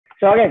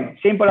So again,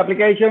 simple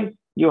application.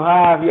 You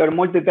have your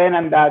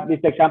multi-tenant, that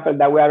this example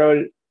that we are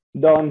all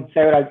done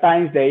several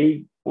times,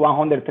 the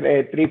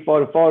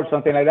E100-344,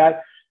 something like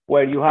that,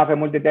 where you have a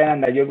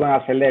multi-tenant that you're going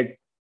to select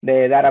the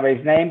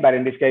database name, but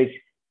in this case,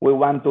 we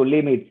want to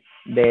limit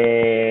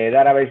the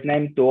database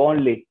name to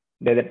only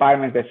the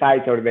department, the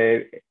sites, or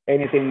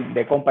anything,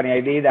 the company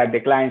ID that the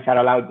clients are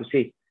allowed to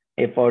see.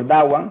 For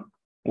that one,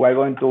 we're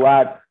going to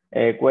add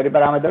a query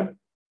parameter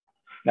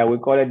that we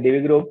call it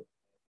DB group.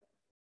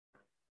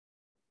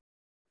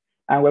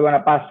 And we're going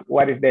to pass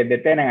what is the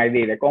tenant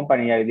ID, the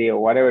company ID, or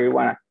whatever you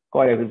want to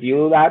call it. If you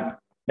do that,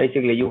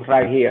 basically you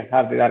right here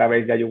have the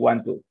database that you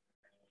want to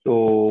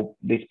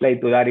display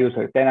to that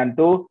user, tenant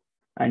 2,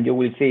 and you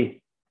will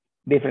see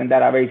different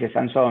databases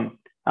and so on.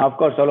 And of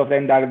course, all of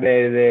them are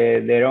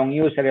their own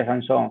users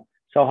and so on.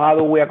 So how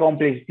do we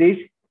accomplish this?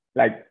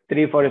 Like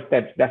 3-4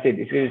 steps. That's it.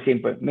 It's really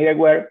simple.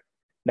 Middleware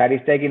that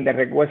is taking the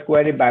request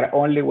query, but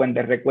only when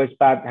the request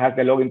path has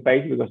the login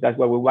page, because that's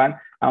what we want.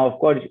 And of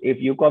course,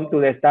 if you come to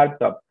the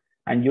startup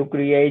and you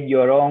create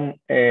your own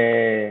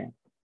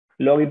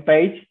login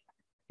page,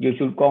 you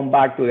should come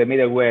back to the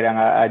middleware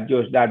and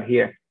adjust that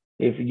here.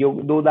 If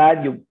you do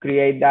that, you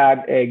create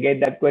that, get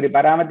that query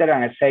parameter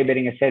and save it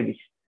in a service.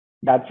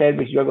 That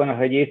service, you're going to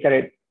register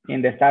it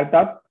in the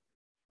startup.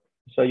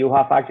 So you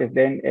have access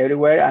then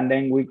everywhere. And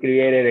then we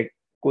created a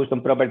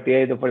custom property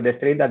editor for the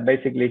string that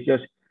basically is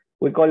just,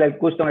 we call it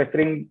custom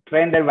string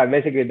render, but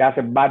basically that's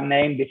a bad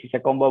name. This is a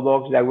combo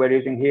box that we're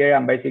using here.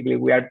 And basically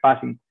we are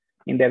passing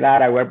in the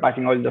data, we're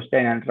passing all those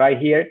tenants right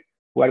here.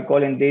 We're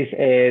calling this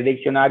a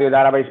dictionary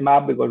database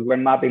map because we're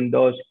mapping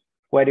those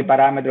query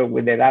parameters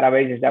with the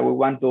databases that we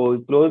want to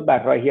include.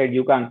 But right here,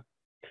 you can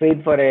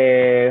read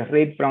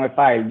from a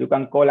file. You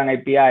can call an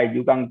API.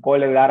 You can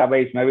call a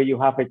database. Maybe you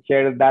have a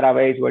shared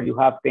database where you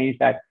have things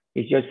that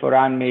is just for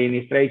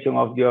administration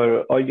of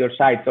all your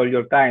sites, all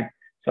your clients.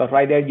 So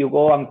right there, you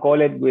go and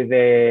call it with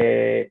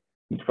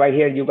right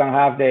here, you can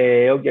have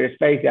the object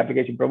space, the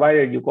application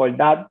provider, you call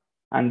that,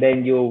 and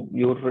then you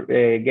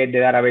get the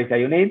database that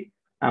you need.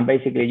 And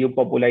basically you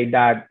populate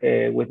that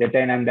with the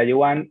tenant that you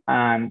want.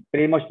 And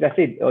pretty much that's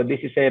it. This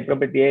is a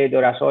property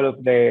editor as all of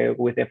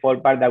with the 4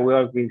 parts that we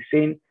have been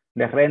seeing,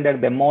 the render,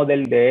 the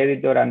model, the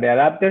editor, and the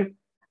adapter,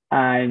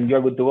 and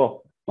you're good to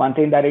go. One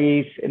thing that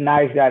is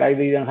nice that I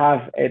didn't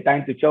have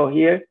time to show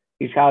here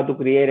is how to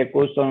create a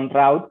custom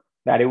route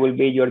that it will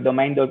be your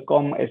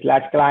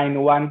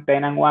domain.com/client1,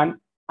 tenant1,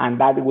 and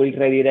that will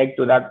redirect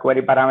to that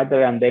query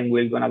parameter, and then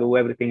we're gonna do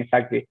everything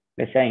exactly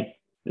the same.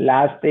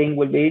 Last thing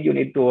will be you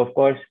need to, of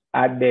course,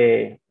 add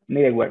the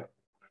middleware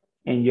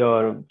in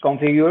your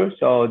configure.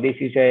 So this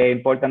is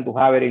important to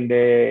have it in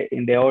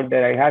the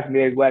order I have.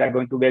 Middleware are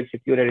going to be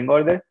executed in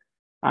order.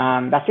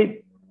 And that's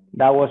it.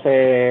 That was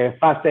a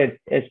faster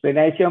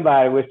explanation,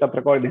 but we stopped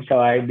recording, so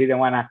I didn't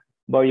want to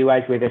bore you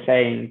guys with the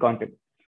same content.